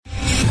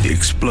The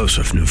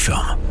explosive new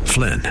film,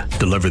 Flynn,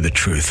 deliver the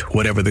truth,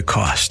 whatever the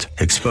cost,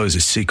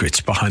 exposes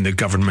secrets behind the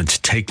government's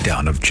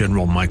takedown of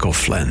General Michael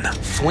Flynn.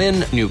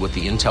 Flynn knew what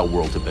the intel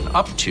world had been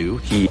up to.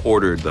 He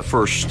ordered the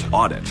first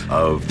audit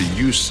of the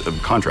use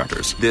of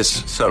contractors.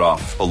 This set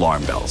off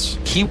alarm bells.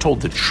 He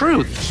told the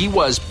truth. He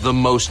was the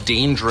most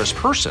dangerous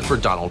person for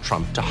Donald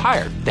Trump to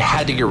hire. They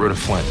had to get rid of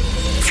Flynn.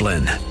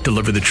 Flynn,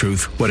 deliver the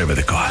truth, whatever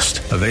the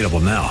cost. Available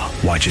now.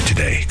 Watch it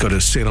today. Go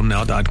to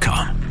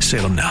salemnow.com.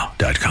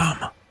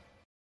 salemnow.com.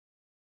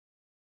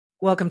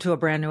 Welcome to a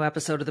brand new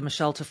episode of the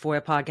Michelle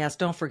Tafoya podcast.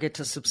 Don't forget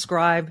to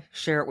subscribe,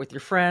 share it with your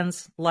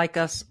friends, like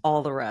us,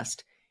 all the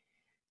rest.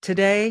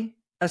 Today,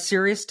 a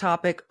serious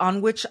topic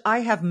on which I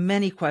have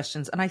many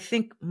questions, and I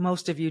think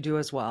most of you do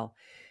as well.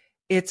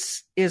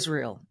 It's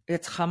Israel,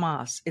 it's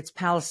Hamas, it's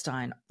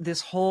Palestine,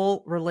 this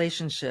whole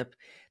relationship,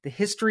 the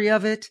history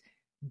of it,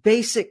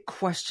 basic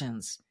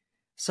questions.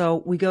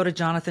 So we go to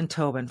Jonathan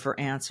Tobin for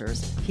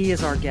answers. He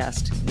is our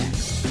guest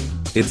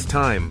next. It's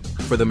time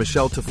for the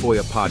Michelle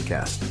Tafoya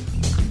podcast.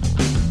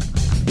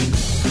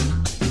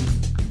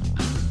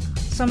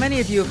 So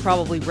many of you have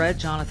probably read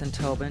Jonathan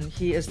Tobin.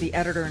 He is the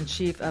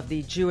editor-in-chief of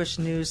the Jewish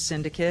News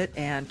Syndicate,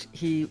 and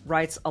he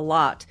writes a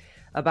lot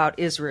about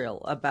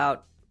Israel,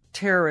 about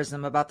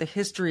terrorism, about the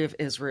history of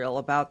Israel,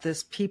 about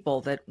this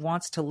people that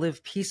wants to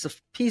live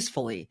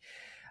peacefully.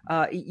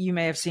 You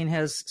may have seen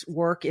his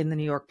work in the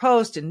New York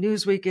Post and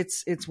Newsweek.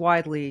 It's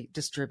widely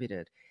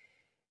distributed.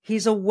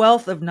 He's a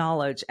wealth of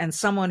knowledge and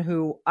someone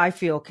who I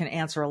feel can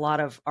answer a lot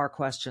of our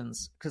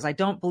questions, because I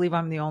don't believe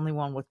I'm the only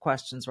one with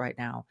questions right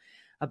now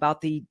about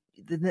the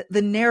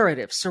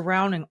narrative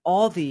surrounding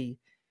all the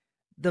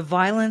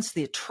violence,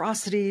 the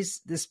atrocities,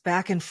 this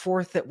back and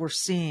forth that we're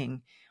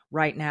seeing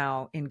right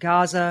now in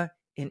Gaza,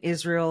 in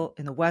Israel,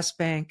 in the West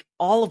Bank,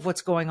 all of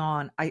what's going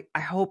on. I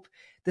hope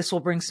this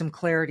will bring some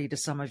clarity to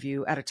some of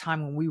you at a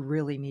time when we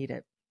really need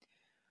it.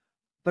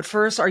 But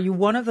first, are you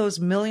one of those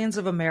millions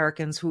of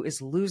Americans who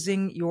is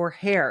losing your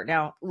hair?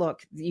 Now,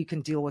 look, you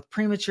can deal with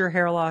premature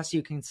hair loss.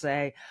 You can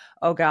say,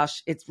 oh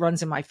gosh, it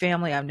runs in my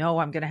family. I know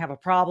I'm going to have a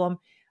problem.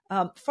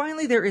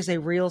 Finally, there is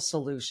a real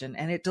solution,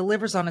 and it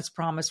delivers on its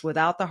promise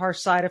without the harsh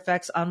side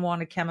effects,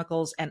 unwanted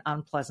chemicals, and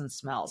unpleasant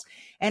smells.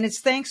 And it's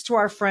thanks to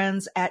our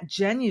friends at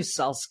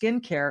Genucel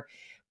Skincare.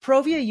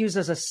 Provia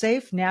uses a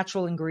safe,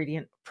 natural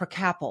ingredient,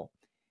 Procapil,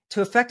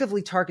 to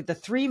effectively target the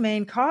three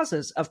main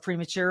causes of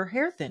premature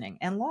hair thinning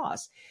and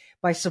loss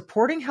by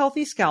supporting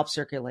healthy scalp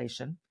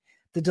circulation,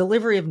 the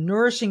delivery of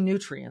nourishing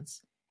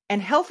nutrients,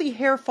 and healthy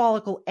hair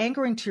follicle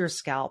anchoring to your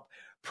scalp.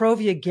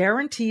 Provia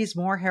guarantees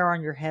more hair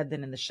on your head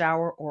than in the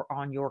shower or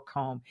on your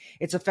comb.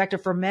 It's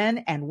effective for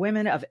men and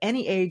women of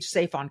any age,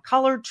 safe on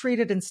colored,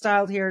 treated, and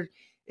styled hair.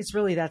 It's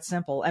really that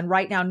simple. And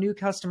right now, new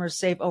customers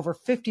save over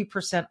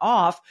 50%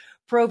 off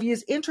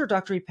Provia's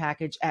introductory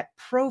package at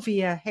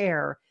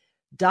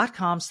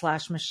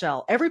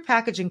proviahair.com/Michelle. Every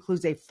package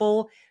includes a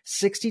full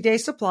 60-day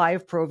supply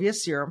of Provia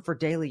serum for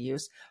daily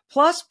use,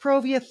 plus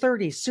Provia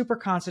 30 super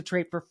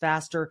concentrate for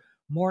faster,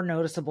 more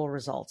noticeable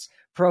results.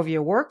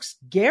 Provia works,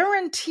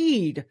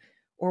 guaranteed,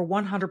 or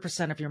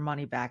 100% of your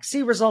money back.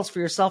 See results for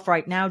yourself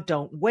right now.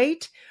 Don't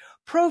wait.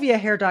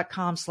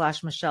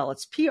 Proviahair.com/Michelle.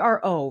 It's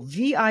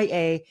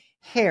PROVIA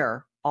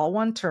hair, all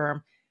one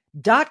term,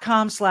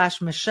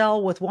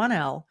 .com/Michelle with one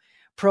L.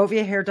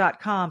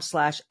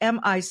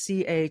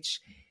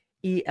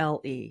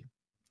 Proviahair.com/MICHELE.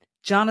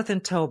 Jonathan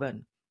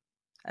Tobin,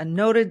 a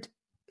noted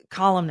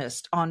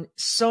columnist on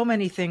so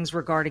many things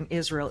regarding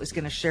Israel, is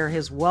going to share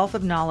his wealth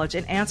of knowledge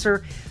and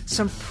answer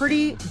some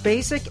pretty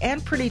basic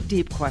and pretty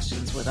deep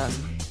questions with us.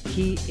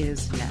 He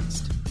is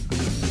next.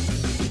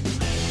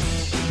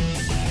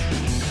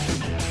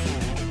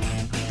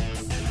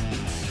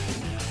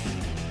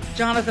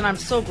 Jonathan, I'm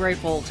so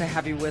grateful to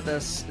have you with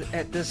us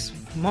at this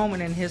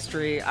moment in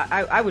history.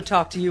 I would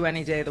talk to you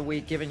any day of the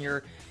week, given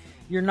your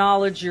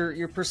knowledge,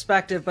 your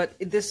perspective, but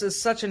this is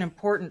such an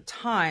important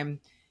time.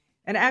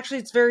 And actually,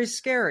 it's very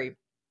scary.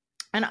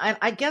 And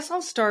I guess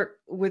I'll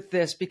start with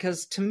this,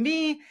 because to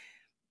me,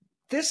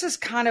 this is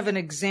kind of an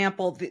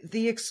example.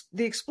 The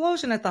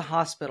explosion at the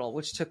hospital,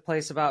 which took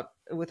place about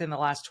within the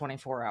last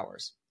 24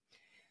 hours,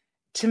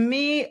 to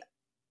me,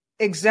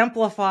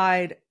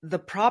 exemplified the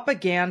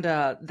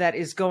propaganda that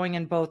is going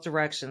in both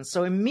directions.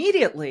 So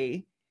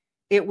immediately,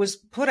 it was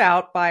put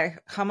out by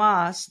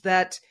Hamas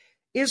that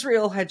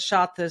Israel had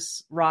shot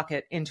this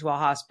rocket into a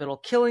hospital,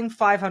 killing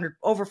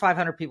over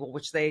 500 people,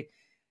 which they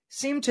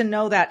seemed to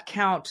know that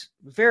count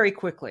very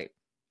quickly.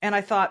 And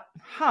I thought,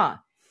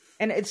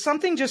 and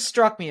something just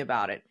struck me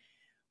about it.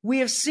 We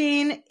have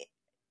seen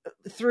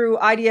through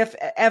IDF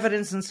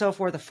evidence and so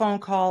forth, a phone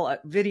call, a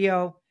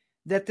video,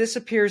 that this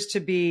appears to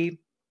be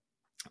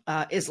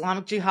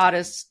Islamic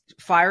jihadists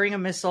firing a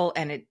missile,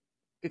 and it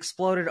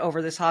exploded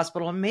over this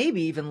hospital and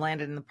maybe even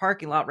landed in the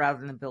parking lot rather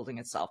than the building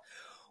itself.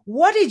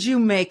 What did you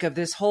make of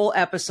this whole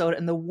episode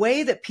and the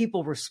way that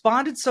people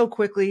responded so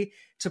quickly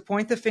to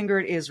point the finger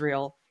at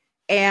Israel?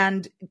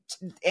 And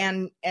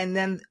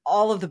then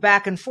all of the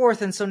back and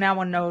forth. And so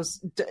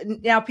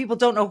now people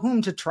don't know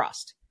whom to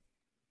trust.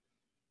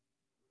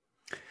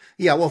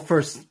 Yeah, well,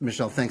 first,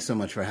 Michelle, thanks so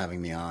much for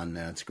having me on.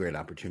 It's a great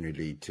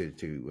opportunity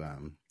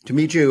to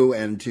meet you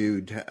and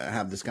to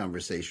have this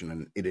conversation,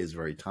 and it is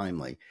very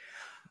timely.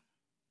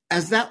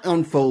 As that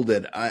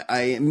unfolded,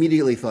 I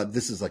immediately thought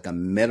this is like a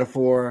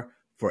metaphor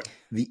for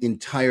the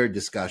entire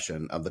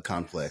discussion of the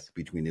conflict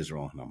between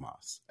Israel and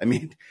Hamas. I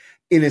mean,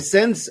 in a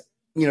sense,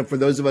 for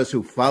those of us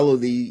who follow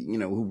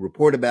who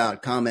report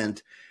about,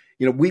 comment,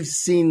 we've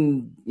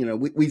seen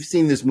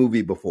this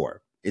movie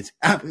before. It's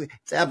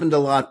happened a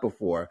lot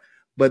before.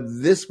 But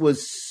this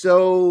was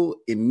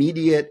so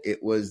immediate.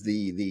 It was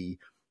the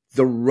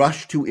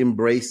rush to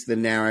embrace the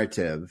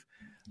narrative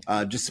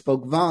just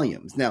spoke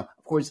volumes. Now,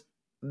 of course,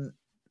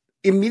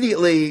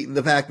 immediately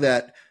the fact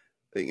that,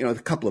 a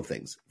couple of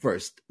things.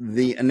 First,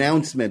 the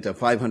announcement of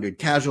 500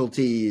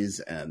 casualties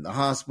and the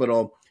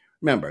hospital.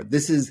 Remember,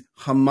 this is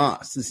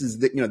Hamas. This is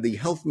the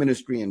health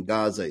ministry in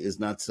Gaza is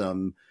not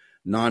some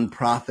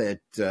nonprofit,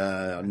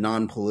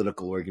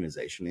 non-political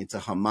organization. It's a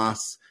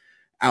Hamas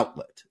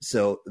outlet.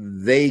 So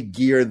they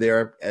gear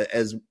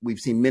as we've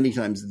seen many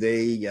times,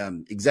 they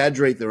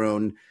exaggerate their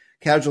own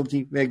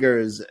casualty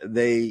figures.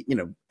 They,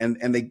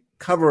 and they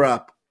cover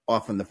up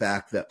often the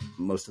fact that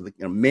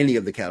many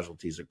of the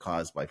casualties are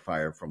caused by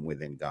fire from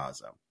within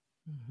Gaza.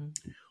 Mm-hmm.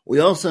 We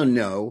also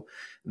know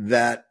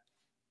that,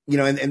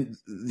 and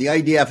the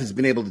IDF has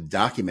been able to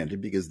document it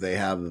because they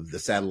have the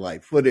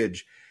satellite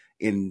footage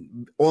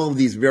in all of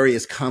these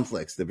various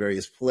conflicts, the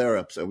various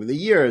flare-ups over the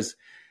years,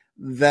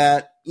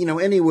 that,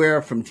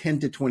 anywhere from 10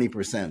 to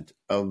 20%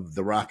 of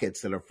the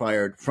rockets that are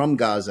fired from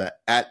Gaza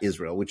at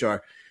Israel, which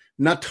are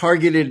not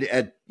targeted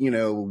at,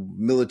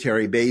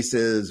 military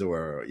bases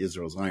or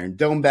Israel's Iron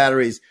Dome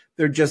batteries,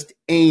 they're just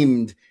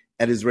aimed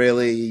at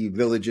Israeli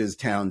villages,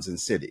 towns, and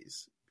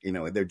cities.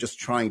 They're just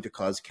trying to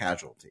cause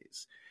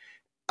casualties.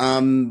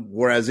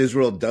 Whereas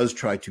Israel does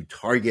try to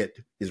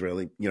target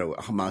Israeli,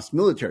 Hamas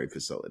military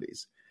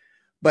facilities.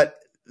 But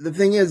the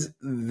thing is,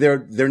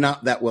 they're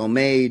not that well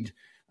made.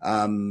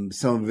 Some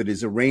of it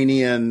is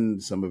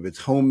Iranian, some of it's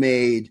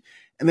homemade,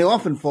 and they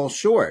often fall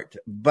short.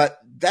 But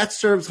that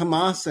serves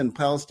Hamas and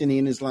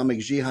Palestinian Islamic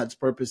Jihad's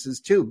purposes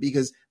too,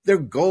 because their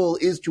goal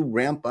is to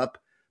ramp up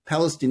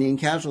Palestinian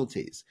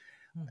casualties.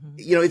 Mm-hmm.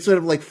 It's sort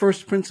of like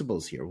first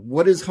principles here.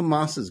 What is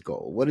Hamas's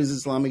goal? What is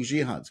Islamic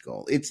Jihad's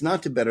goal? It's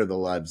not to better the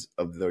lives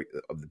of the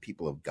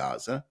people of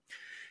Gaza.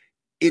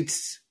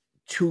 It's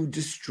to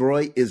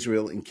destroy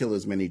Israel and kill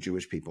as many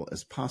Jewish people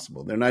as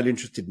possible. They're not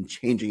interested in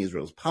changing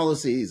Israel's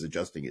policies,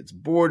 adjusting its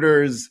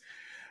borders,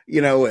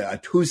 a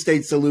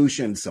two-state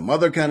solution, some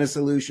other kind of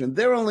solution.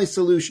 Their only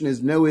solution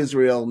is no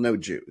Israel, no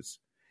Jews.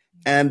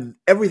 And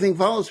everything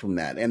follows from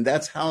that. And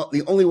that's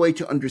the only way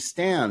to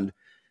understand,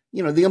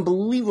 the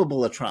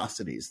unbelievable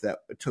atrocities that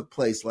took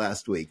place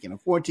last week.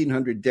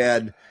 1,400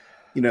 dead,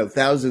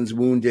 thousands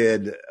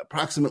wounded,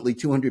 approximately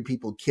 200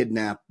 people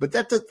kidnapped. But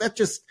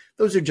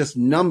those are just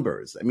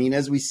numbers. I mean,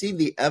 as we see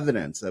the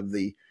evidence of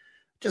the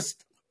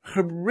just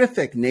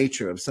horrific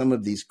nature of some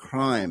of these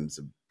crimes,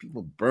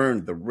 people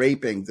burned, the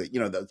raping,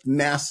 the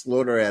mass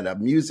slaughter at a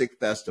music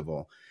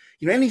festival.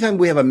 Anytime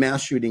we have a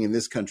mass shooting in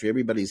this country,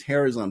 everybody's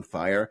hair is on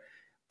fire,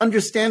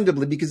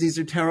 understandably, because these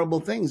are terrible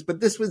things. But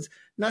this was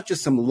not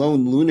just some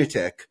lone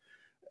lunatic,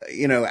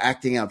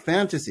 acting out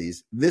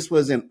fantasies. This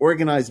was an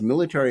organized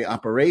military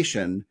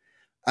operation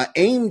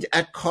aimed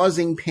at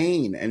causing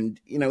pain. And,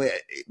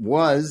 it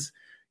was,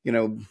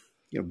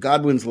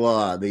 Godwin's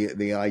law,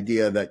 the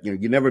idea that,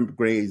 you never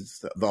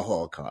graze the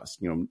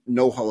Holocaust,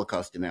 no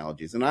Holocaust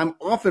analogies. And I'm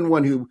often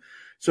one who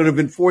sort of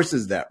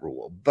enforces that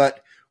rule.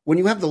 But when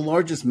you have the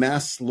largest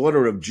mass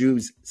slaughter of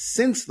Jews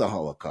since the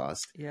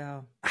Holocaust,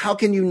 how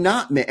can you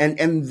not,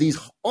 and these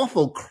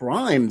awful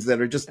crimes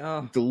that are just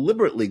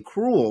deliberately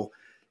cruel,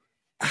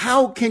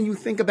 how can you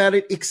think about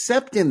it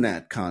except in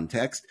that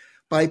context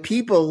by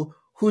people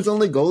whose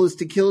only goal is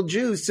to kill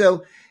Jews?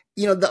 So,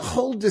 the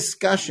whole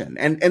discussion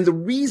and the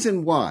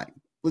reason why,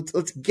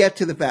 let's get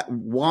to the fact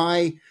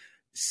why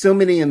so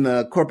many in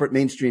the corporate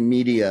mainstream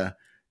media,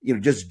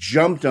 just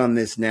jumped on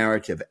this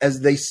narrative, as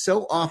they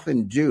so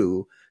often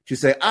do, to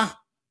say,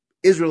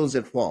 Israel is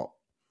at fault.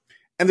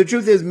 And the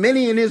truth is,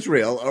 many in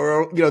Israel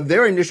are,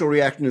 their initial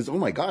reaction is, oh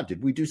my God,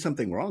 did we do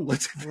something wrong?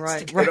 Let's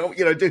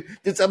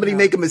did somebody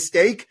make a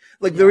mistake?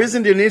 Like there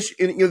isn't an issue,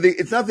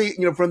 it's not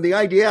from the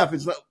IDF,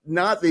 it's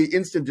not the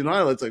instant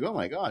denial. It's like, oh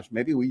my gosh,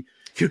 maybe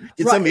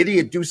did some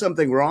idiot do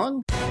something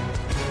wrong?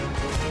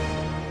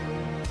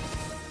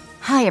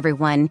 Hi,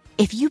 everyone.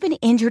 If you've been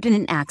injured in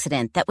an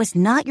accident that was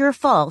not your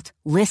fault,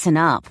 listen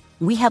up.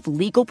 We have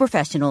legal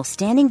professionals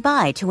standing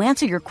by to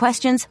answer your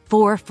questions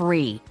for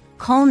free.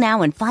 Call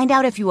now and find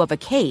out if you have a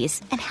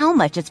case and how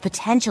much it's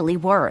potentially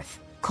worth.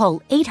 Call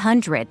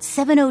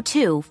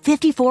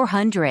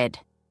 800-702-5400.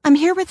 I'm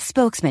here with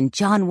spokesman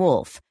John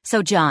Wolf.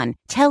 So, John,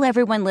 tell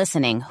everyone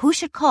listening who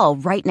should call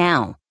right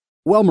now.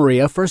 Well,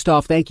 Maria, first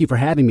off, thank you for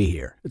having me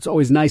here. It's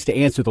always nice to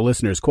answer the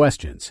listeners'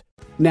 questions.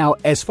 Now,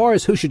 as far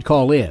as who should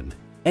call in,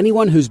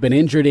 anyone who's been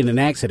injured in an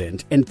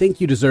accident and think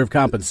you deserve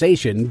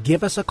compensation,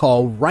 give us a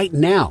call right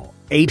now.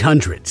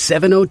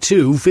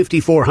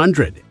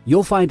 800-702-5400.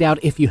 You'll find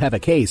out if you have a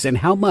case and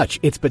how much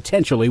it's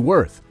potentially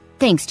worth.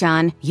 Thanks,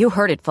 John. You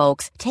heard it,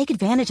 folks. Take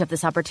advantage of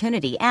this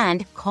opportunity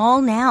and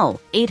call now.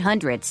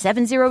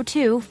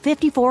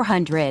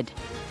 800-702-5400.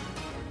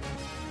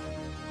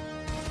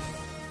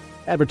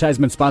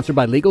 Advertisement sponsored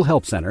by Legal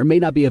Help Center. May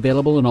not be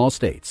available in all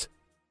states.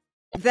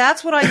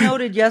 That's what I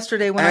noted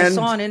yesterday when I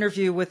saw an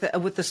interview with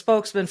the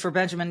spokesman for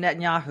Benjamin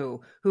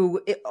Netanyahu,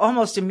 who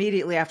almost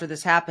immediately after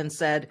this happened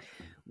said,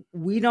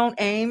 "We don't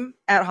aim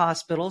at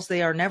hospitals.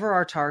 They are never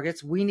our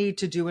targets. We need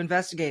to do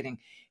investigating."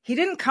 He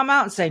didn't come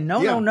out and say,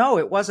 no,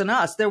 it wasn't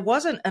us. There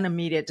wasn't an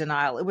immediate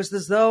denial. It was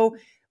as though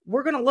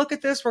we're going to look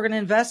at this, we're going to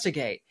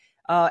investigate,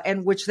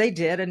 and which they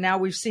did. And now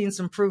we've seen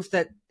some proof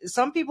that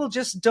some people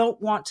just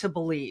don't want to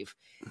believe.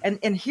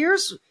 And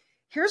here's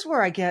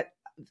where I get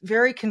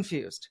very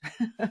confused.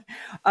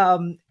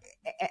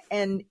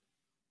 And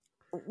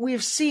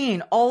we've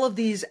seen all of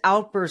these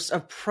outbursts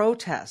of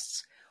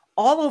protests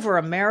all over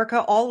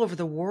America, all over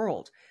the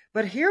world.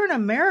 But here in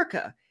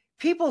America,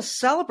 people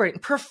celebrating,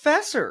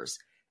 professors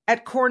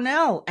at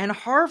Cornell and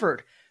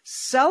Harvard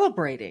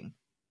celebrating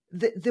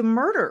the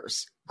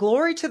murders.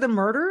 Glory to the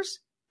murders.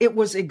 It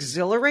was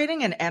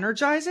exhilarating and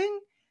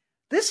energizing.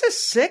 This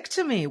is sick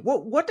to me.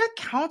 What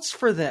accounts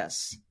for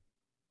this?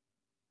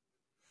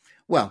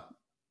 Well,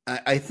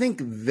 I think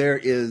there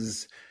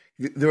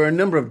are a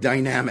number of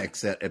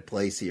dynamics at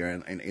place here,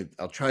 and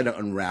I'll try to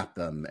unwrap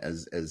them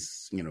as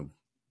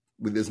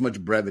with as much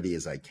brevity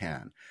as I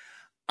can.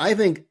 I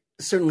think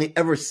certainly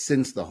ever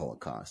since the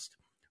Holocaust,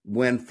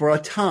 when for a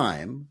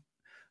time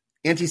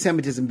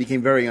anti-Semitism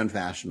became very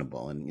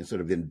unfashionable and sort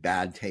of in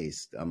bad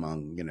taste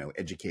among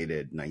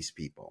educated, nice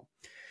people,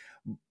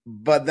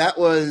 but that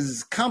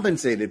was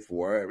compensated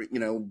for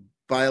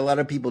by a lot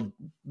of people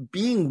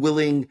being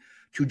willing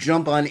to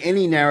jump on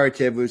any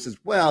narrative which says,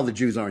 well, the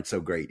Jews aren't so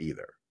great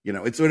either.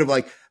 It's sort of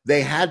like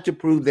they had to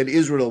prove that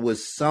Israel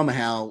was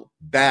somehow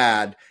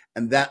bad,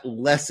 and that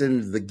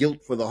lessened the guilt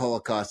for the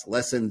Holocaust,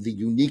 lessened the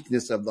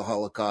uniqueness of the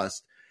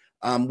Holocaust,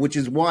 which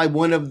is why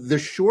one of the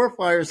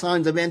surefire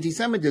signs of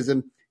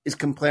anti-Semitism is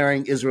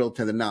comparing Israel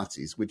to the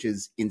Nazis, which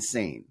is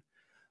insane.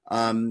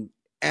 And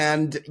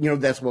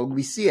that's why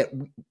we see it.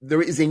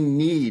 There is a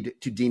need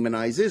to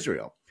demonize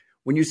Israel.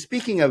 When you're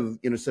speaking of,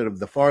 sort of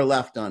the far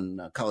left on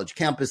college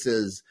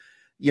campuses,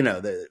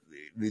 the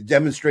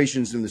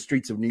demonstrations in the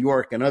streets of New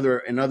York and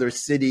other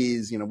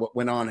cities, what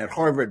went on at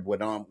Harvard,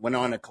 went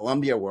on at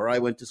Columbia, where I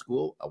went to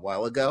school a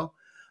while ago.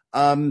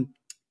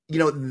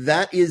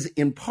 That is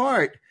in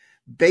part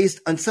based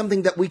on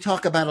something that we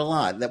talk about a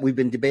lot, that we've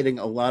been debating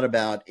a lot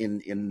about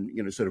in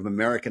sort of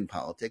American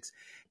politics.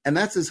 And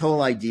that's this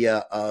whole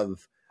idea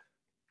of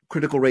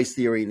critical race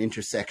theory and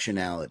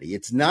intersectionality.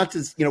 It's not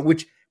just,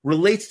 which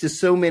relates to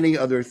so many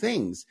other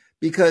things,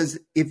 because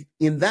if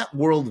in that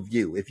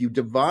worldview, if you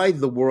divide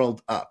the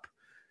world up,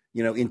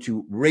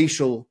 into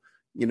racial,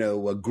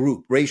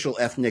 racial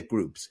ethnic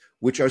groups,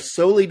 which are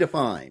solely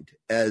defined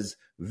as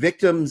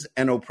victims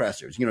and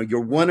oppressors, you're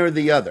one or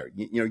the other,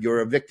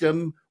 you're a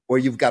victim or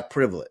you've got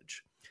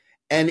privilege.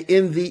 And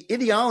in the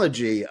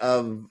ideology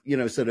of, the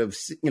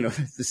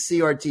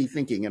CRT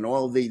thinking and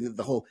all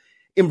the whole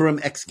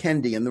Ibram X.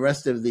 Kendi and the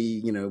rest of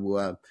the,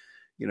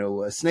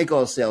 snake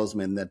oil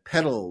salesmen that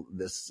peddle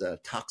this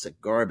toxic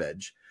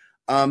garbage,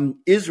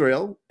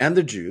 Israel and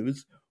the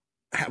Jews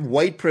have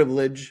white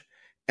privilege,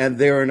 and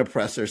they're an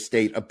oppressor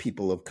state of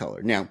people of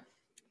color. Now,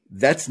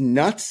 that's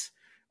nuts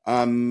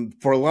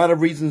for a lot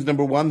of reasons.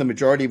 Number one, the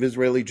majority of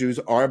Israeli Jews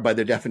are, by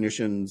the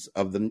definitions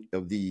of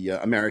the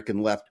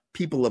American left,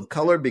 people of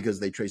color because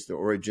they trace their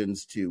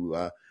origins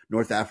to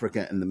North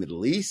Africa and the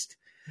Middle East.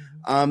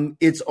 Mm-hmm.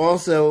 It's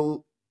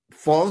also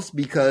false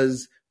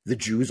because the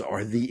Jews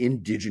are the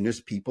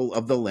indigenous people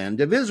of the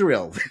land of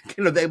Israel.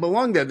 They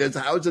belong there. There's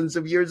thousands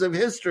of years of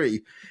history.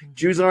 Mm-hmm.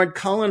 Jews aren't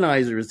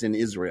colonizers in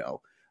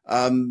Israel.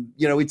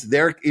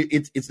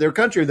 It's their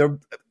country. They've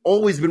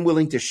always been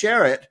willing to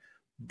share it,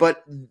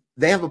 but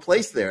they have a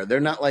place there. They're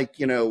not like,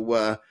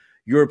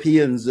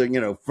 Europeans,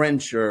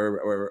 French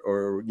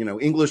or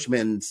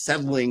Englishmen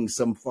settling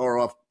some far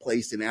off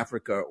place in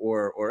Africa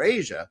or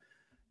Asia.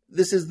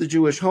 This is the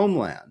Jewish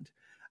homeland.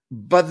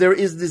 But there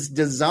is this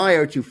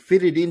desire to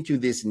fit it into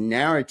this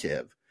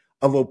narrative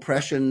of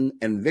oppression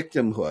and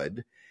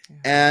victimhood.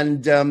 Yeah.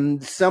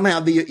 And somehow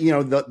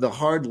the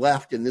hard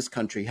left in this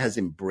country has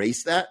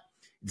embraced that.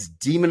 It's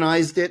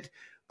demonized it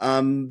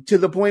to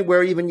the point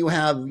where even you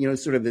have,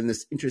 sort of in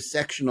this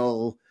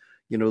intersectional,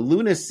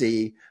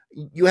 lunacy,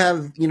 you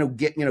have,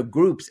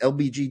 groups,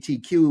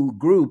 LGBTQ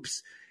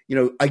groups,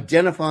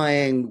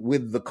 identifying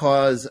with the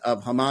cause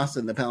of Hamas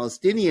and the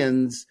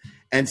Palestinians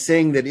and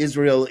saying that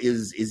Israel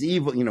is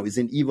evil, is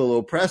an evil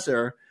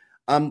oppressor,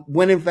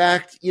 when in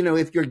fact,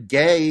 if you're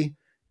gay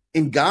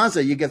in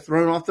Gaza, you get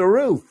thrown off the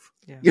roof.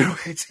 Yeah.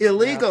 It's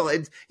illegal. Yeah.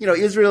 It's,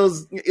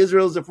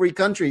 Israel's a free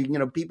country.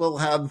 People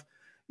have,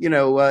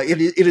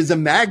 it is a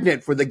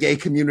magnet for the gay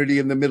community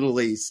in the Middle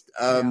East.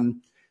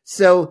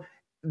 So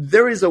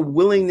there is a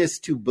willingness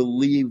to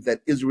believe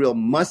that Israel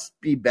must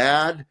be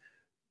bad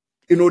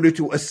in order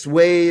to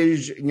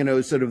assuage,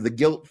 sort of the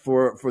guilt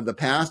for the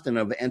past and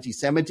of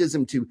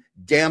anti-Semitism, to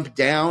damp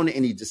down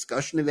any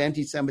discussion of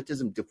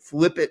anti-Semitism, to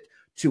flip it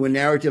to a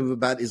narrative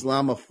about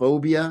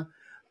Islamophobia.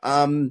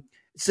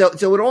 So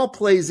it all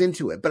plays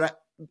into it.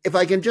 But if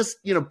I can just,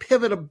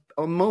 pivot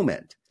a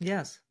moment.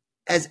 Yes.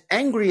 As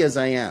angry as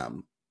I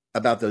am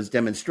about those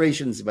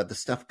demonstrations, about the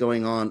stuff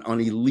going on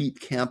elite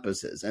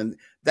campuses, and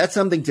that's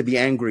something to be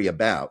angry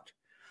about,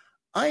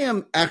 I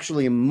am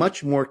actually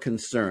much more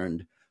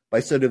concerned by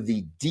sort of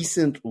the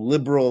decent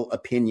liberal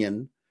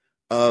opinion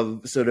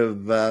of sort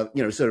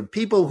of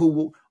people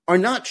who are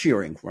not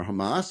cheering for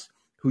Hamas,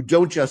 who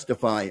don't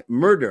justify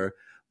murder,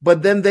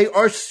 but then they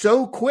are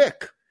so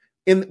quick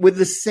with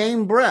the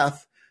same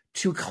breath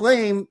to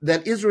claim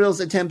that Israel's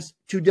attempts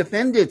to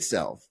defend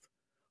itself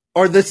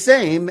are the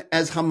same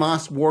as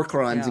Hamas war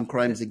crimes and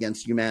crimes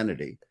against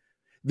humanity.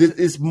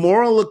 This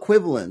moral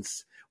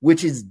equivalence,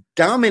 which is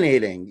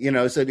dominating,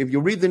 so if you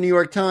read the New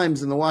York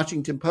Times and the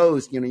Washington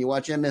Post, you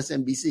watch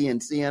MSNBC and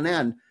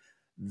CNN,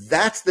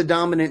 that's the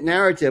dominant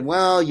narrative.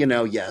 Well,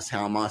 yes,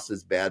 Hamas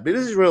is bad, but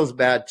Israel's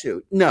bad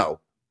too. No,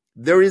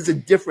 there is a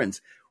difference.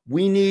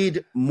 We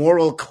need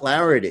moral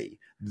clarity.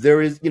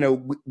 There is,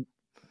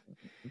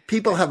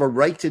 people have a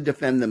right to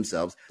defend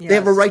themselves. Yes. They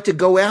have a right to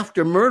go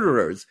after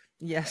murderers.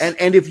 Yes.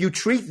 And if you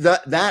treat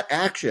that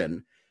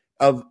action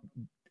of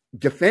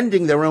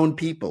defending their own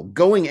people,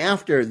 going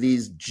after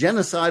these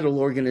genocidal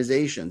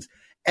organizations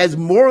as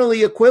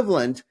morally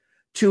equivalent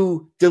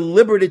to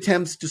deliberate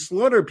attempts to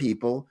slaughter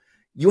people,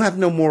 you have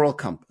no moral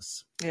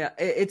compass. Yeah,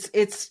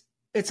 it's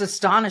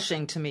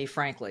astonishing to me,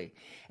 frankly.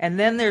 And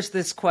then there's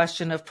this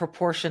question of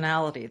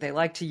proportionality. They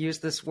like to use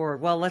this word.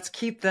 Well, let's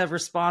keep the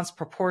response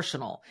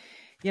proportional.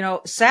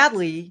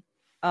 Sadly,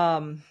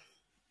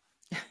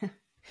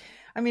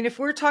 if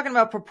we're talking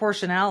about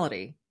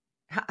proportionality,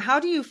 how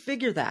do you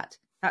figure that?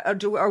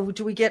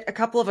 Do we get a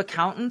couple of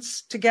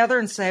accountants together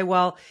and say,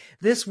 well,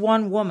 this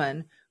one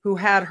woman who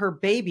had her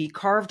baby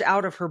carved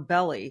out of her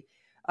belly,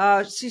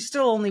 she's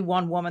still only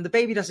one woman. The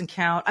baby doesn't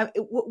count.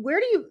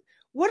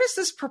 What is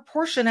this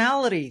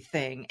proportionality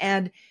thing?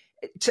 And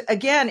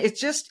again, it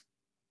just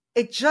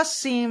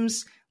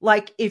seems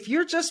like if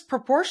you're just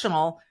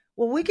proportional,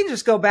 well, we can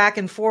just go back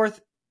and forth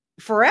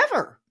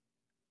forever.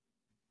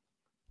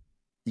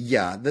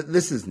 Yeah,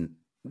 this is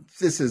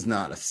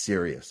not a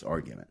serious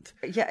argument.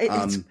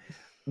 Yeah,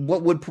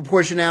 what would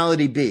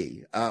proportionality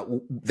be?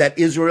 That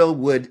Israel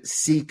would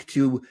seek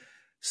to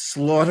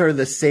slaughter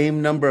the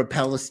same number of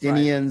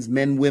Palestinians,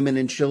 men, women,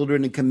 and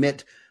children, and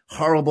commit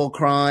horrible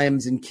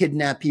crimes and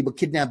kidnap people,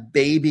 kidnap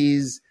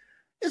babies.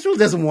 Israel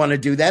doesn't want to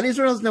do that.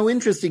 Israel has no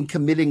interest in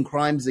committing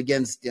crimes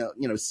against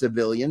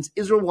civilians.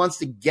 Israel wants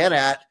to get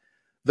at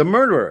the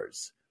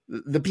murderers,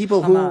 the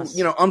people Hamas,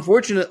 who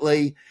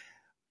unfortunately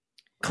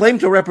claim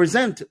to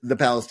represent the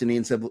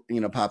Palestinian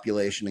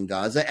population in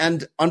Gaza,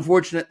 and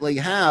unfortunately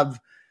have,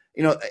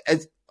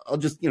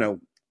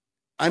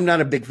 I'm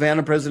not a big fan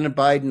of President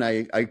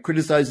Biden. I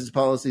criticize his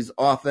policies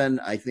often.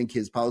 I think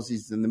his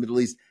policies in the Middle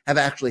East have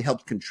actually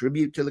helped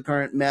contribute to the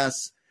current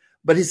mess.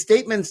 But his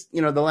statements,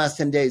 the last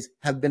 10 days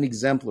have been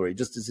exemplary,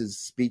 just as his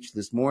speech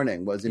this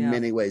morning was in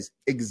many ways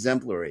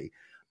exemplary.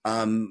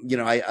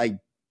 I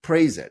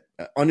praise it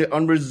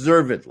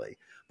unreservedly.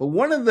 But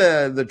one of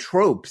the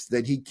tropes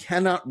that he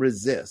cannot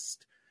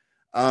resist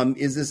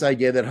is this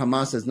idea that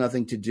Hamas has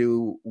nothing to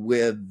do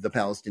with the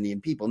Palestinian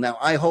people. Now,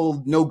 I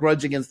hold no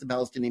grudge against the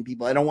Palestinian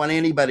people. I don't want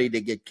anybody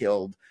to get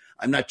killed.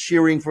 I'm not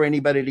cheering for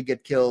anybody to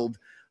get killed.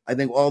 I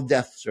think all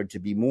deaths are to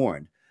be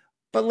mourned.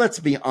 But let's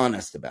be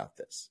honest about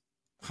this.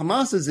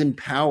 Hamas is in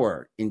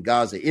power in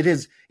Gaza. It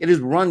has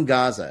run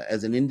Gaza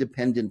as an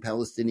independent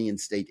Palestinian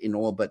state in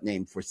all but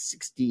name for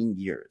 16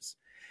 years.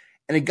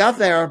 And it got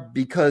there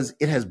because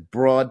it has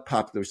broad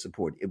popular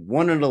support. It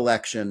won an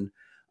election.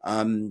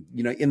 In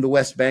the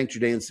West Bank,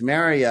 Judea and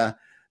Samaria,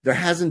 there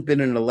hasn't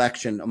been an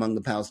election among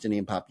the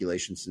Palestinian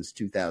population since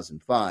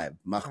 2005.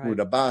 Mahmoud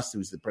Abbas,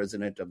 who's the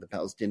president of the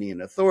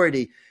Palestinian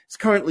Authority, is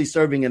currently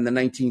serving in the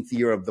 19th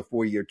year of the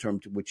 4-year term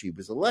to which he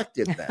was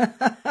elected then.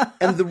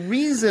 And the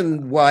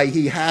reason why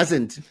he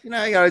hasn't,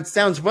 it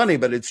sounds funny,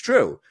 but it's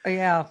true.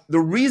 Yeah. The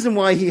reason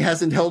why he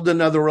hasn't held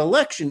another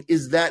election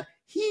is that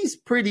he's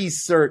pretty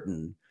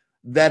certain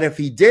that if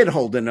he did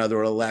hold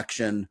another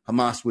election,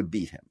 Hamas would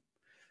beat him.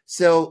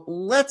 So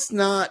let's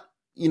not,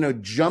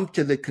 jump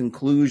to the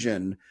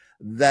conclusion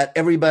that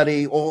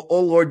everybody,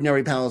 all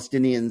ordinary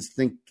Palestinians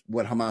think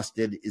what Hamas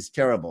did is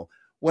terrible.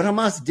 What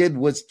Hamas did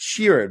was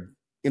cheered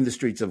in the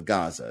streets of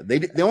Gaza.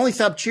 They only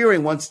stopped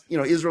cheering once,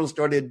 Israel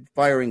started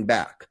firing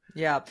back.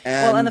 Yeah.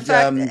 And the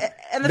fact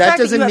that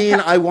doesn't mean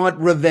I want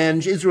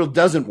revenge. Israel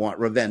doesn't want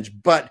revenge,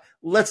 but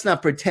let's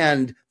not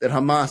pretend that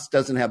Hamas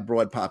doesn't have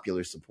broad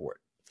popular support.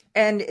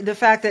 And the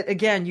fact that,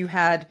 again, you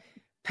had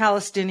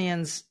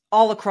Palestinians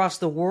all across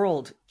the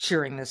world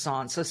cheering this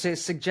on. So to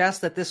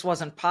suggest that this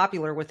wasn't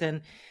popular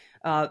within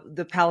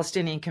the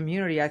Palestinian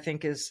community, I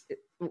think is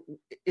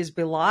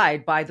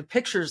belied by the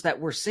pictures that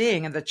we're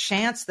seeing and the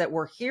chants that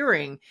we're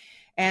hearing.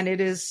 And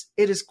it is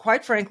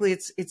quite frankly,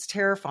 it's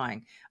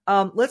terrifying.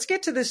 Let's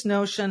get to this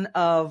notion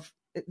of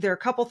there are a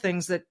couple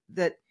things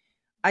that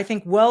I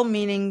think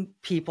well-meaning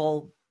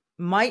people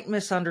might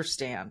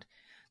misunderstand.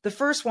 The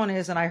first one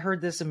is, and I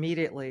heard this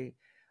immediately,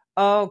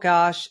 oh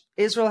gosh,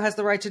 Israel has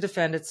the right to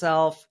defend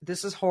itself.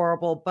 This is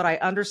horrible, but I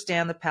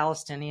understand the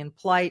Palestinian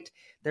plight.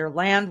 Their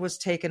land was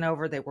taken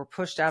over. They were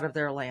pushed out of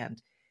their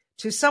land.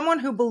 To someone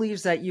who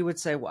believes that, you would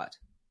say what?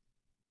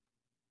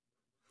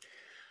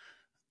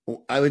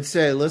 I would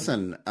say,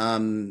 listen,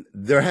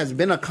 there has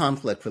been a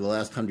conflict for the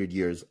last 100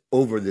 years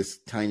over this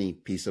tiny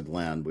piece of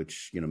land,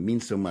 which,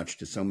 means so much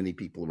to so many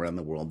people around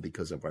the world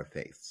because of our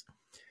faiths.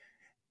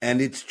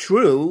 And it's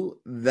true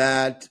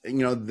that,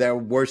 there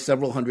were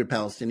several hundred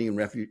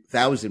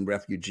thousand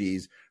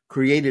refugees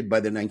created by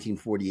the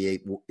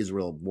 1948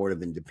 Israel War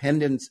of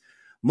Independence.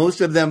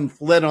 Most of them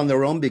fled on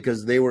their own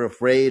because they were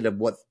afraid of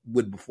what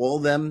would befall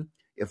them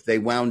if they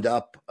wound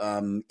up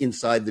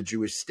inside the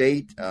Jewish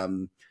state.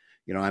 I'm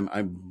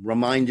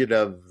reminded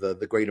of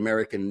the great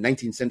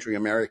 19th century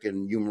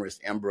American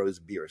humorist Ambrose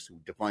Bierce, who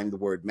defined the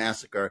word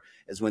massacre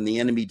as when the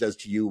enemy does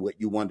to you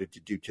what you wanted to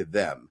do to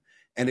them.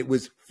 And it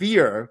was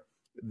fear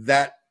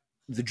that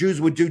the Jews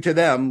would do to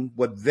them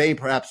what they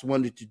perhaps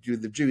wanted to do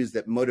to the Jews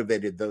that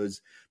motivated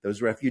those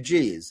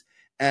refugees.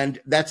 And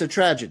that's a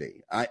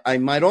tragedy. I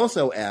might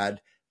also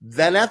add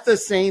that at the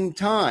same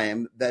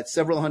time that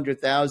several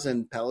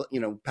 100,000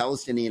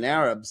 Palestinian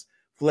Arabs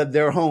fled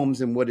their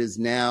homes in what is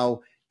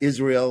now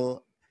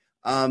Israel,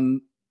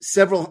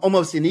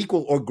 almost an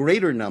equal or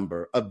greater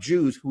number of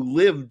Jews who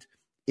lived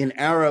in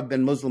Arab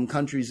and Muslim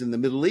countries in the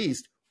Middle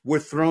East were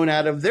thrown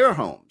out of their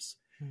homes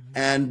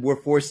and were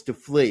forced to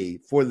flee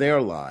for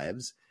their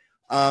lives.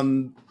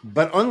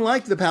 But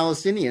unlike the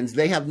Palestinians,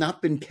 they have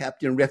not been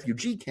kept in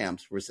refugee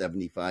camps for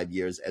 75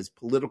 years as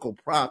political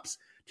props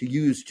to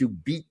use to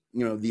beat,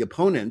 the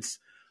opponents,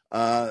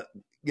 as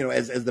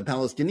the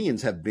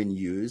Palestinians have been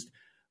used.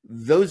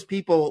 Those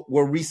people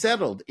were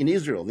resettled in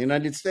Israel, the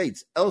United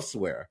States,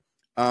 elsewhere.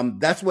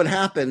 That's what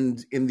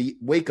happened in the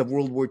wake of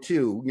World War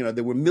II.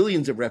 There were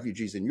millions of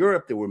refugees in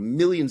Europe. There were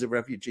millions of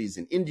refugees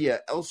in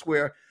India,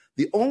 elsewhere.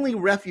 The only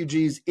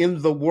refugees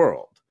in the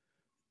world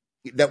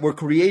that were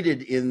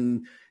created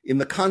in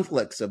the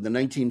conflicts of the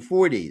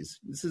 1940s.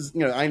 This is,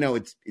 I know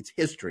it's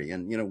history,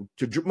 and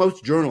to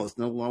most journalists,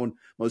 let alone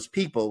most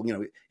people,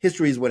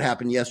 history is what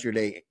happened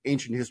yesterday.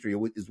 Ancient history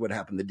is what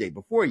happened the day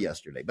before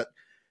yesterday. But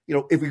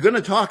if we're going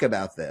to talk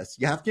about this,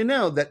 you have to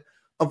know that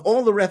of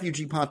all the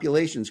refugee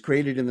populations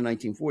created in the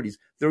 1940s,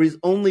 there is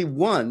only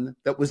one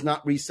that was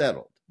not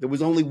resettled. There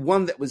was only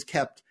one that was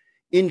kept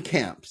in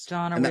camps,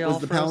 John, and that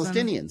was the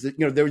Palestinians.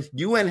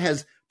 UN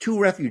has two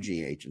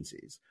refugee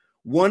agencies,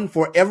 one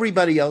for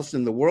everybody else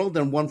in the world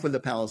and one for the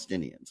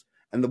Palestinians.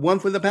 And the one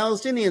for the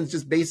Palestinians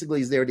just basically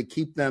is there to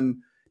keep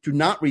them, to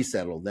not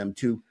resettle them,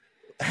 to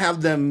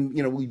have them,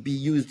 be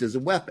used as a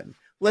weapon.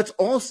 Let's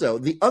also,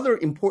 the other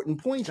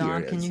important point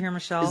John, here can you hear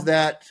Michelle? Is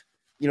that,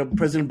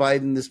 President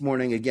Biden this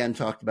morning again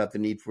talked about the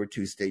need for a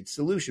two-state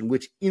solution,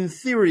 which in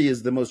theory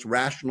is the most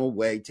rational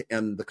way to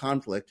end the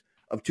conflict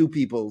of two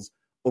peoples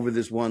over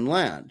this one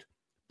land.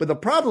 But the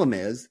problem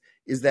is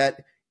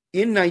that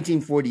in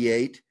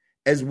 1948,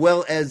 as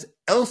well as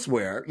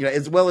elsewhere,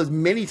 as well as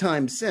many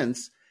times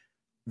since,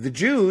 the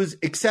Jews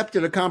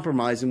accepted a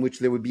compromise in which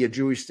there would be a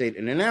Jewish state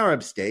and an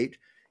Arab state.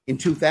 In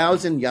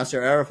 2000,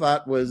 Yasser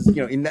Arafat was,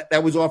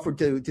 that was offered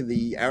to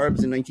the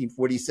Arabs in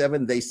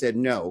 1947. They said,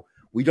 no,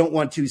 we don't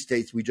want two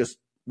states. We just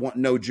want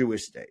no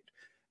Jewish state.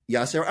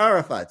 Yasser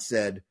Arafat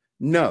said,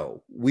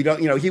 no, we don't,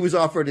 he was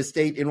offered a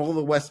state in all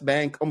the West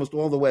Bank, almost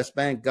all the West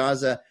Bank,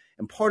 Gaza,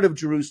 and part of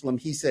Jerusalem.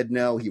 He said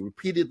no. He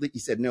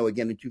said no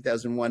again in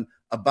 2001.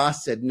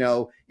 Abbas said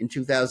no in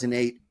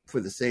 2008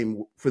 for the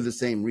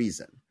same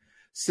reason.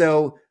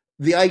 So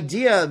the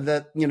idea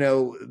that,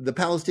 the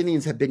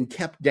Palestinians have been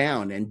kept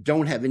down and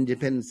don't have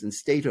independence and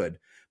statehood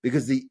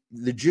because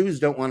the Jews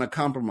don't want to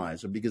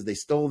compromise or because they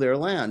stole their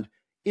land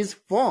is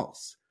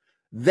false.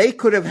 They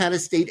could have had a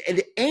state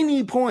at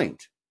any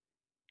point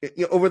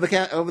over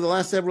the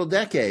last several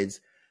decades,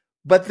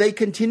 but they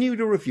continue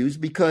to refuse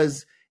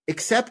because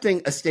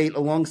accepting a state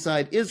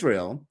alongside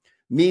Israel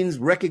means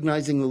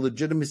recognizing the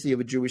legitimacy of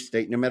a Jewish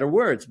state no matter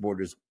where its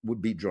borders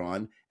would be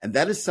drawn. And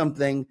that is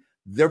something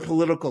their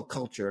political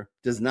culture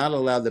does not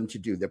allow them to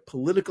do. Their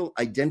political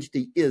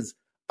identity is,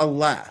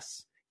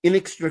 alas,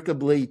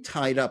 inextricably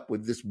tied up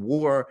with this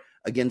war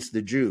against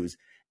the Jews.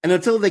 And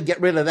until they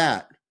get rid of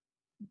that,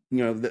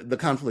 the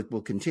conflict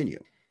will continue.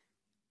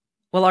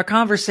 Well, our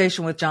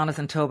conversation with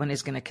Jonathan Tobin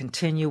is going to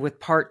continue with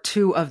part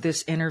 2 of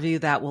this interview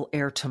that will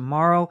air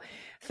tomorrow.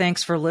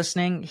 Thanks for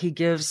listening. He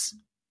gives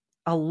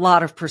a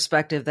lot of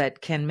perspective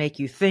that can make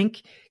you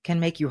think, can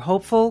make you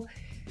hopeful,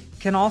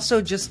 can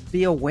also just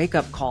be a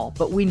wake-up call,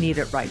 but we need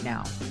it right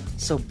now.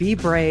 So be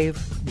brave,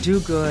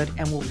 do good,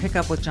 and we'll pick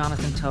up with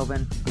Jonathan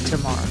Tobin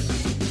tomorrow.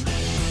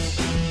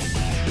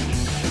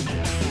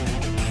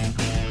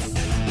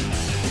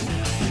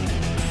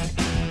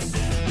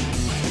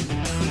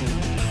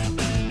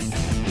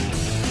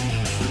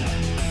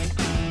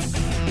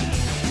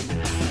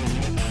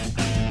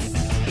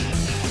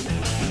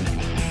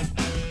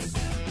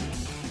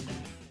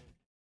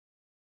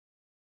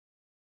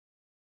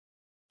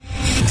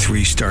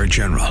 3-star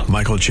general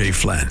Michael J.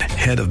 Flynn,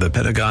 head of the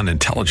Pentagon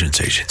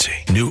Intelligence Agency,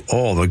 knew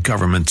all the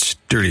government's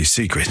dirty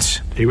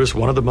secrets. He was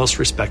one of the most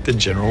respected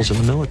generals in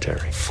the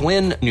military.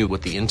 Flynn knew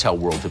what the intel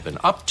world had been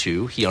up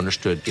to. He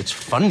understood its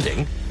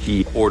funding.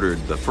 He ordered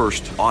the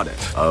first audit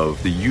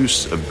of the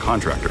use of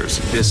contractors.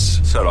 This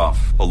set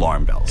off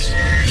alarm bells.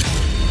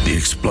 The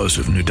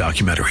explosive new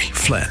documentary,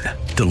 Flynn,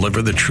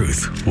 Deliver the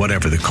Truth,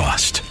 Whatever the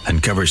Cost,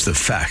 uncovers the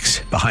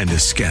facts behind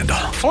this scandal.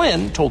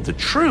 Flynn told the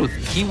truth.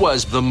 He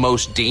was the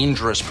most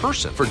dangerous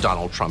person for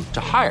Donald Trump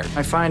to hire.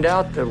 I find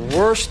out the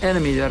worst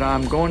enemy that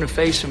I'm going to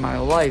face in my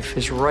life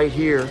is right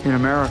here in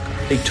America.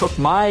 They took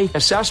my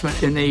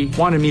assessment and they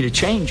wanted me to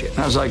change it. And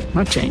I was like, I'm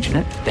not changing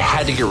it. They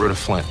had to get rid of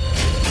Flynn.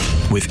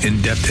 With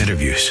in-depth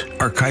interviews,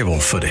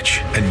 archival footage,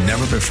 and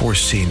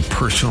never-before-seen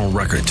personal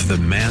records of the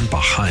man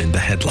behind the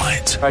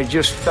headlines. I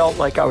just felt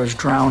like I was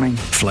drowning.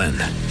 Flynn,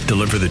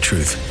 Deliver the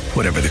Truth,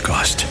 Whatever the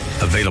Cost.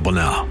 Available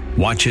now.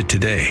 Watch it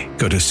today.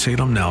 Go to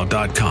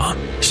salemnow.com.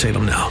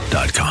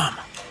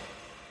 salemnow.com.